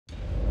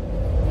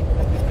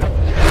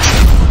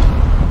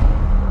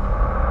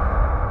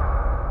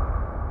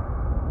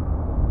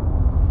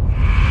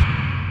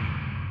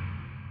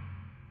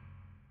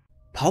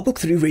Power Book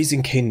 3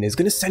 Raising Kanan is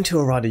going to center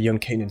around a young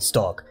Kanan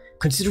Stark,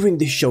 considering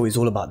this show is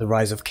all about the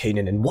rise of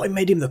Kanan and what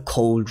made him the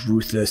cold,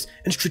 ruthless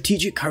and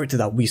strategic character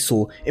that we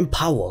saw in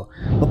Power.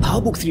 But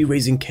Power Book 3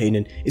 Raising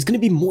Kanan is going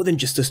to be more than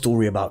just a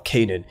story about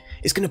Kanan.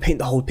 It's going to paint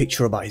the whole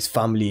picture about his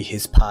family,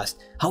 his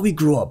past, how he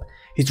grew up,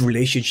 his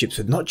relationships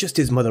with not just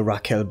his mother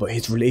Raquel, but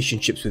his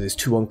relationships with his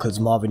two uncles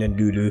Marvin and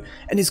Lou-Lou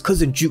and his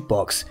cousin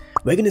Jukebox.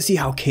 We're going to see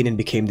how Kanan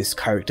became this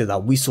character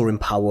that we saw in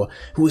Power,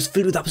 who was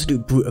filled with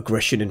absolute brute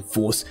aggression and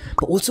force,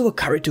 but also a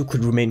character who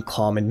could remain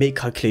calm and make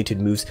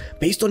calculated moves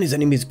based on his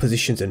enemy's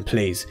positions and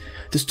plays.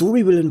 The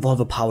story will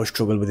involve a power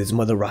struggle with his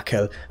mother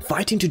Raquel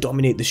fighting to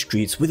dominate the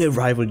streets with their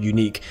rival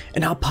Unique,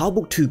 and how Power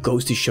Book 2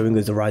 Ghost is showing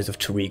us the rise of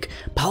Tariq.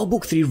 Power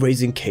Book 3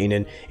 Raising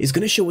Kanan is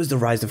going to show us the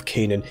rise of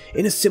Kanan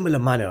in a similar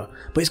manner,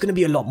 but it's going to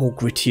be a lot more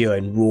grittier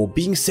and raw,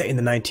 being set in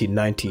the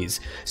 1990s.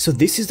 So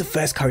this is the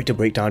first character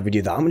breakdown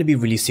video that I'm going to be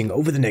releasing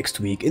over the next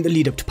week in the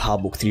lead up to Power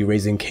Book 3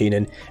 Raising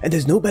Kanan, and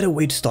there's no better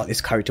way to start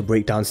this character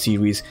breakdown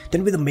series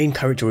than with the main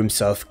character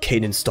himself,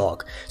 Kanan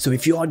Stark. So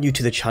if you are new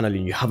to the channel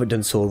and you haven't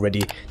done so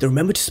already, then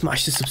remember to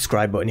smash the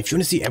subscribe button if you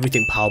want to see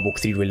everything Power Book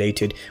 3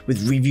 related,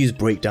 with reviews,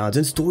 breakdowns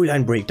and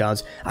storyline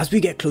breakdowns as we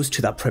get close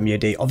to that premiere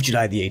date of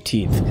July the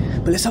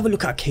 18th. But let's have a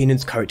look at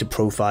Kanan's character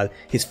profile,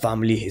 his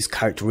family, his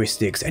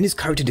characteristics and his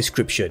character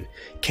description.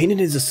 Kanan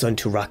is a son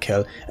to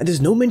Raquel, and there's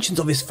no mentions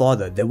of his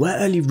father. There were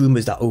early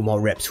rumours that Omar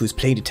Reps, who is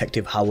playing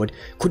Detective Howard,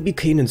 could be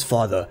Kanan's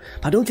father.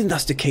 I don't think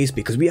that's the case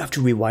because we have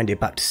to rewind it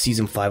back to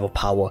season 5 of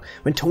Power,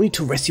 when Tony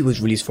Teresi was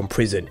released from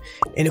prison.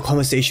 In a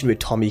conversation with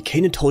Tommy,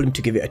 Kanan told him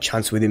to give it a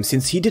chance with him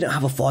since he didn't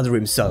have a father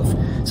himself.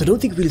 So I don't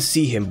think we'll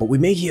see him, but we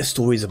may hear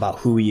stories about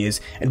who he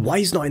is and why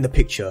he's not in the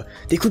picture.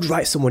 They could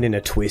write someone in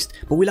a twist,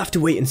 but we'll have to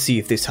wait and see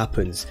if this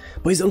happens.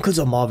 But his uncles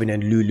are Marvin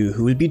and Lou-Lou,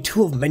 who will be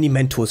two of many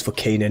mentors for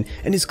Kanan,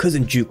 and his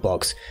cousin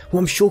Jukebox, who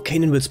I'm sure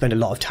Kanan will spend a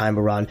lot of time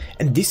around,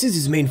 and this is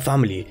his main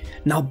family.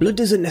 Now, blood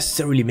doesn't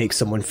necessarily make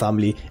someone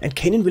family, and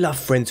Kanan will have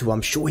friends who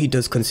I'm sure he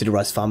does consider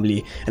as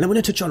family, and I'm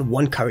going to touch on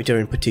one character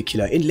in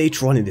particular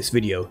later on in this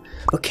video.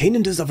 But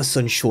Kanan does have a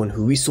son Sean,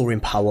 who we saw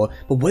in Power,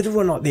 but whether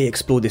or not they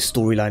explore this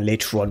storyline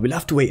later on, we'll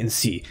have to wait and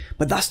see.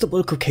 But that's the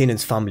bulk of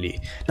Kanan's family.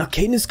 Now,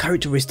 Kanan's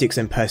characteristics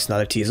and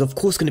personality is of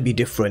course going to be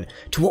different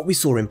to what we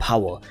saw in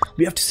Power.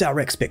 We have to set our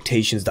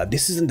expectations that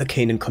this isn't the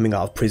Kanan coming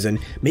out of prison,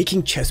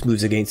 making chess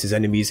moves against his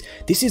enemies.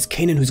 This is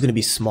Kanan who's going to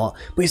be smart,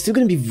 but he's still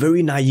going to be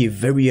very naive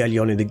very early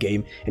on in the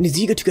game, and is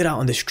eager to get out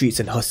on the streets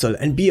and hustle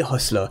and be a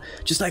hustler,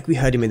 just like we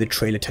heard him in the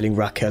trailer telling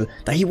Raquel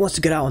that he wants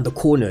to get out on the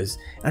corners.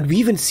 And we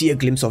even see a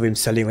glimpse of him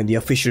selling in the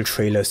official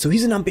trailer, so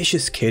he's an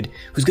ambitious kid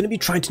who's going to be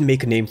trying to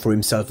make a name for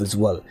himself as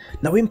well.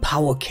 Now in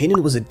Power,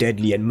 Kanan was a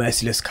deadly and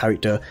merciless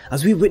character,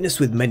 as we witnessed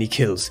with many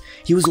kills.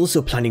 He was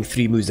also planning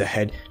 3 moves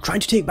ahead, trying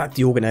to take back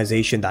the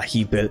organization that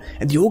he built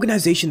and the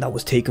organization that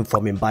was taken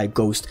from him by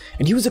Ghost,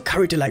 and he was a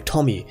character like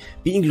Tommy,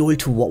 being loyal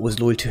to what was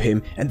loyal to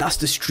him, and that's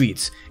the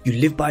streets. You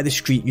live by the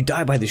street, you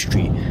die by the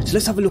street. So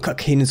let's have a look at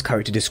Kanan's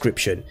character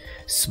description.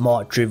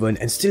 Smart, driven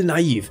and still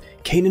naive,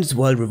 Kanan's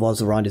world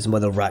revolves around his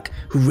mother Rac,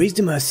 who raised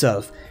him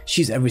herself.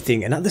 She's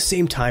everything, and at the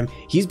same time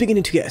he's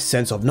beginning to get a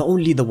sense of not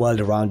only the world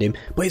around him,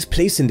 but his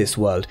place in this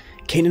world.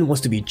 Kanan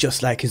wants to be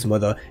just like his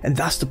mother, and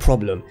that's the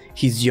problem.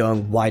 He's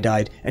young,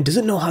 wide-eyed and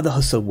doesn't know how the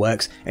hustle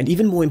works, and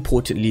even more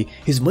importantly,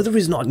 his mother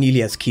is not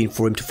nearly as keen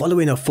for him to follow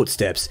in her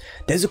footsteps.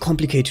 There's a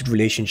complicated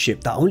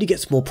relationship that only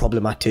gets more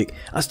problematic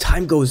as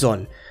time goes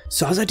on.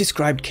 So as I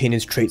described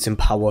Kanan's traits in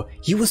Power,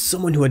 he was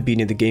someone who had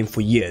been in the game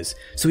for years,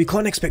 so we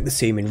can't expect the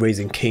same in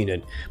Raising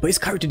Kanan. But his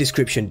character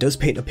description does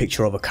paint a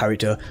picture of a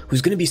character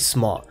who's going to be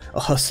smart, a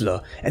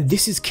hustler, and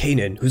this is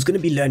Kanan, who's going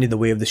to be learning the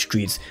way of the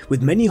streets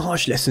with many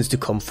harsh lessons to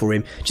come for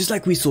him, just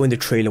like we saw in the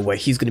trailer where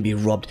he's going to be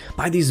robbed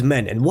by these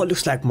men and what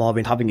looks like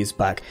Marvin having his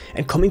back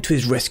and coming to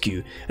his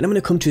rescue. And I'm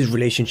going to come to his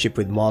relationship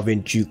with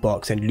Marvin,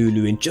 Jukebox and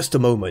Lou-Lou in just a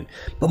moment.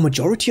 But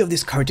majority of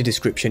this character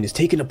description is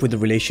taken up with the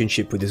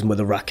relationship with his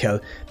mother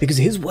Raquel, because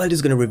his world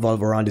is going to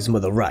revolve around his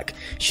mother Rac.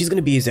 She's going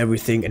to be his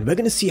everything, and we're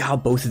going to see how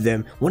both of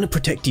them want to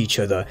protect each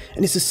other,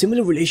 and it's a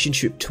similar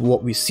relationship to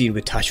what we've seen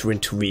with Tasha and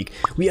Tariq.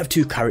 We have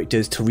two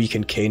characters, Tariq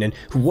and Kanan,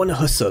 who want to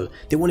hustle,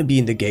 they want to be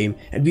in the game,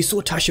 and we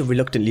saw Tasha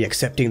reluctantly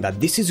accepting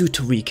that this is who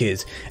Tariq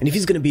is, and if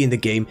he's going to be in the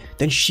game,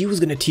 then she was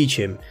going to teach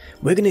him.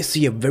 We're going to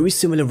see a very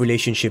similar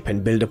relationship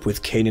and build up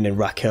with Kanan and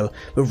Raquel,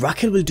 where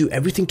Raquel will do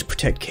everything to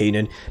protect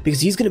Kanan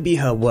because he's going to be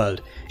her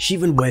world. She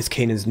even wears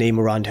Kanan's name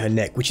around her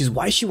neck, which is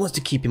why she wants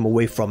to keep him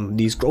away from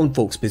these grown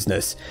folks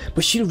business.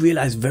 But she'll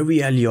realize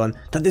very early on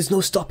that there's no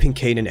stopping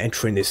Kanan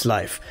entering this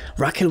life.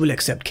 Raquel will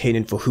accept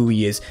Kanan for who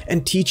he is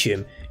and teach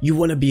him, you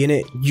want to be in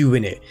it, you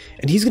in it.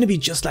 And he's going to be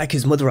just like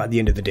his mother at the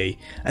end of the day.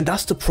 And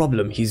that's the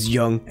problem. He's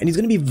young and he's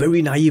going to be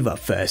very naive at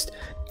first.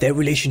 Their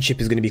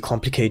relationship is going to be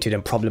complicated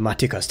and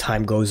problematic as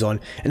time goes on,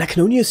 and I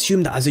can only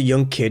assume that as a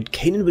young kid,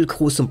 Kanan will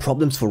cause some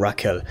problems for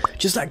Raquel,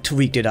 just like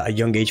Tariq did at a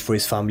young age for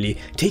his family,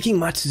 taking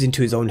matters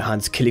into his own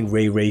hands, killing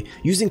Ray,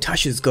 using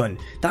Tasha's gun.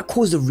 That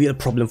caused a real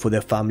problem for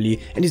their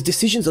family, and his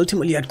decisions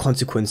ultimately had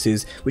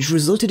consequences, which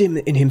resulted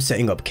in him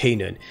setting up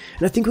Kanan.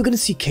 And I think we're going to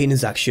see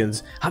Kanan's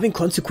actions having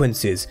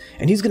consequences,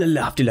 and he's going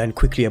to have to learn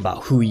quickly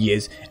about who he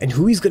is and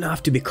who he's going to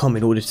have to become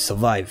in order to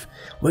survive.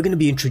 We're going to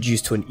be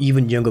introduced to an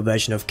even younger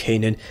version of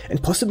Kanan,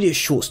 and possibly a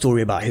short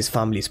story about his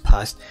family's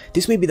past.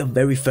 This may be the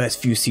very first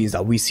few scenes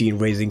that we see in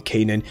Raising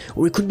Kanan,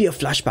 or it could be a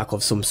flashback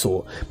of some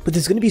sort. But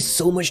there's going to be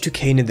so much to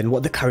Kanan than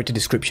what the character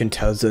description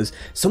tells us.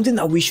 Something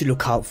that we should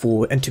look out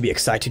for and to be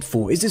excited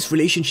for is this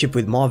relationship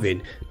with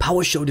Marvin.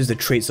 Power showed us the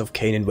traits of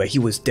Kanan, where he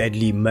was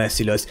deadly,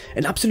 merciless,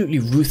 and absolutely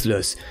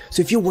ruthless.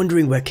 So if you're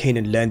wondering where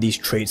Kanan learned these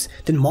traits,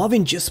 then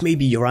Marvin just may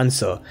be your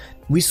answer.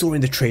 We saw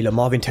in the trailer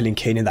Marvin telling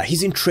Kanan that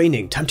he's in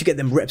training, time to get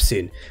them reps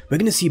in. We're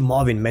going to see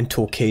Marvin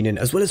mentor Kanan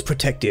as well as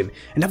protect him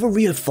and have a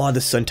real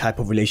father-son type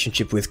of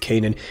relationship with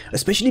Kanan,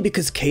 especially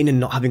because Kanan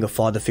not having a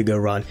father figure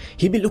around,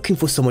 he'll be looking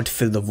for someone to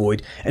fill the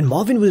void, and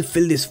Marvin will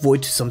fill this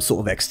void to some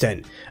sort of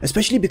extent,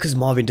 especially because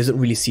Marvin doesn't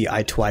really see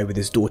eye to eye with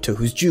his daughter,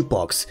 who's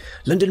Jukebox.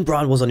 London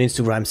Brown was on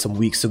Instagram some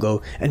weeks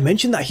ago and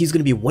mentioned that he's going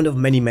to be one of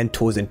many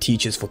mentors and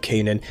teachers for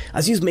Kanan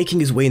as he's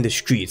making his way in the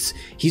streets.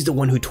 He's the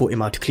one who taught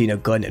him how to clean a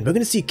gun, and we're going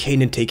to see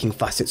Kanan taking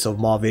facets of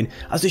Marvin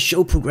as the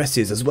show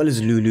progresses, as well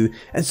as Lou-Lou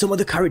and some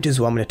other characters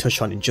who I'm going to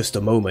touch on in just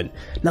a moment.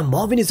 Now,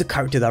 Marvin is a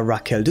character that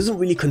Raquel doesn't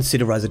really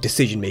consider as a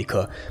decision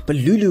maker, but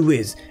Lou-Lou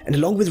is, and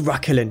along with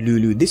Raquel and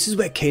Lou-Lou, this is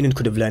where Kanan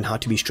could have learned how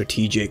to be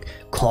strategic,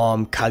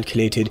 calm,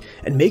 calculated,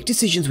 and make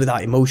decisions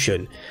without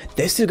emotion.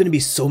 There's still going to be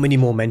so many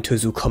more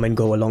mentors who come and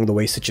go along the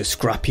way, such as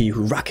Scrappy,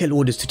 who Raquel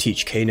orders to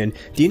teach Kanan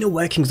the inner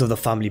workings of the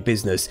family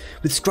business,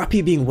 with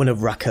Scrappy being one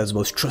of Raquel's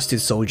most trusted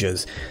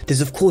soldiers.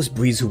 There's of course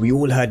Breeze, who we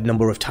all heard a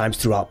number of times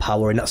throughout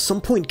Power, and at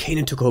some point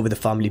Kanan took over the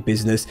family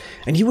business,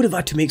 and he would have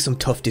had to make some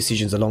tough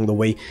decisions along the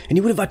way, and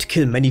he would have had to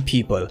kill many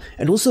people,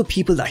 and also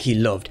people that he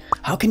loved.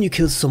 How can you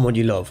kill someone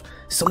you love?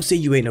 Some say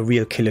you ain't a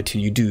real killer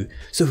till you do.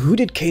 So who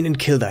did Kanan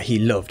kill that he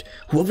loved?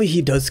 Whoever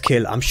he does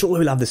kill, I'm sure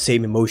he'll have the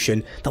same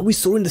emotion that we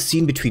saw in the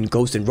scene between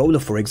Ghost and Roller,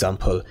 for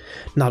example.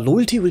 Now,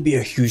 loyalty will be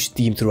a huge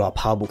theme throughout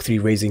Power Book 3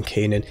 Raising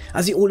Kanan,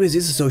 as he always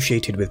is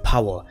associated with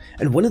power,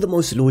 and one of the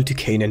most loyal to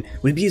Kanan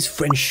will be his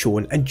friend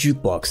Sean and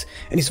Jukebox,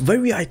 and it's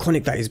very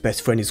iconic that his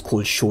best friend is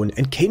called Sean,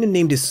 and Kanan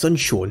named his son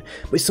Sean,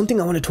 but it's something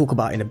I want to talk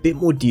about in a bit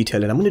more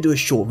detail, and I'm going to do a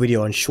short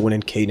video on Sean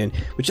and Kanan,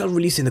 which I'll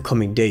release in the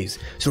coming days,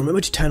 so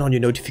remember to turn on your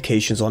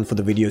notifications on for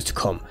the videos to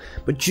come.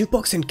 But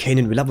Jukebox and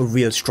Kanan will have a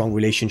real strong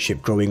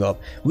relationship growing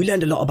up. We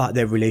learned a lot about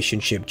their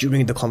relationship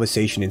during the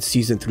conversation in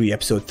Season 3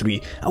 Episode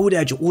 3. I would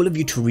urge all of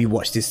you to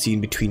rewatch this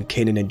scene between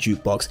Kanan and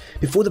Jukebox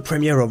before the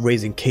premiere of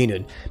Raising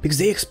Kanan, because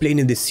they explain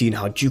in this scene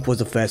how Juke was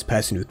the first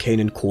person who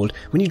Kanan called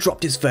when he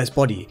dropped his first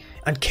body,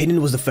 and Kanan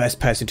was the first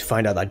person to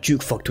find out that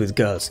Juke fucked with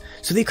girls,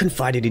 so they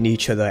confided in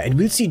each other, and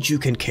we'll see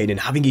Juke and Kanan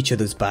having each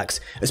other's backs,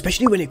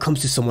 especially when it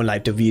comes to someone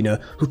like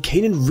Davina, who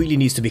Kanan really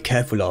needs to be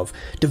careful of.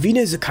 Davina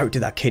is a character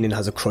that Kanan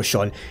has a crush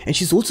on, and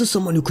she's also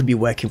someone who could be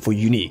working for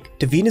Unique.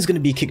 Davina's going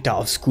to be kicked out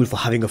of school for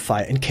having a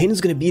fight, and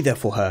Kanan's going to be there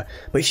for her,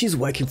 but if she's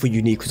working for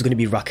Unique, who's going to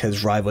be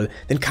Raquel's rival,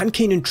 then can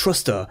Kanan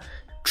trust her?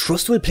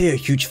 Trust will play a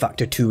huge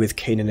factor too with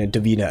Kanan and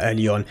Davina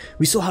early on.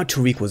 We saw how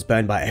Tariq was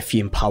burned by Effie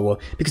in Power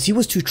because he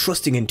was too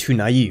trusting and too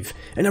naive,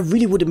 and I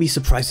really wouldn't be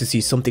surprised to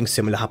see something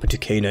similar happen to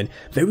Kanan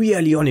very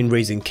early on in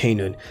Raising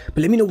Kanan.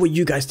 But let me know what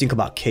you guys think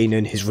about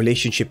Kanan, his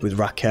relationship with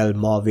Raquel,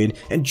 Marvin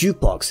and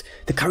Jukebox,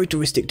 the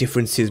characteristic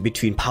differences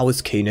between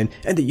Power's Kanan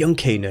and the young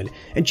Kanan,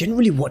 and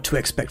generally what to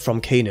expect from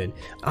Kanan.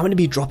 I'm going to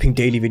be dropping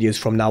daily videos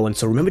from now on,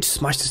 so remember to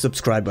smash the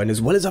subscribe button as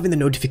well as having the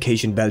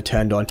notification bell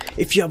turned on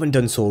if you haven't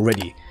done so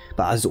already.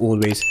 But as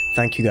always,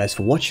 thank you guys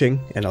for watching,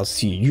 and I'll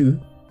see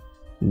you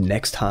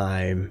next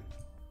time.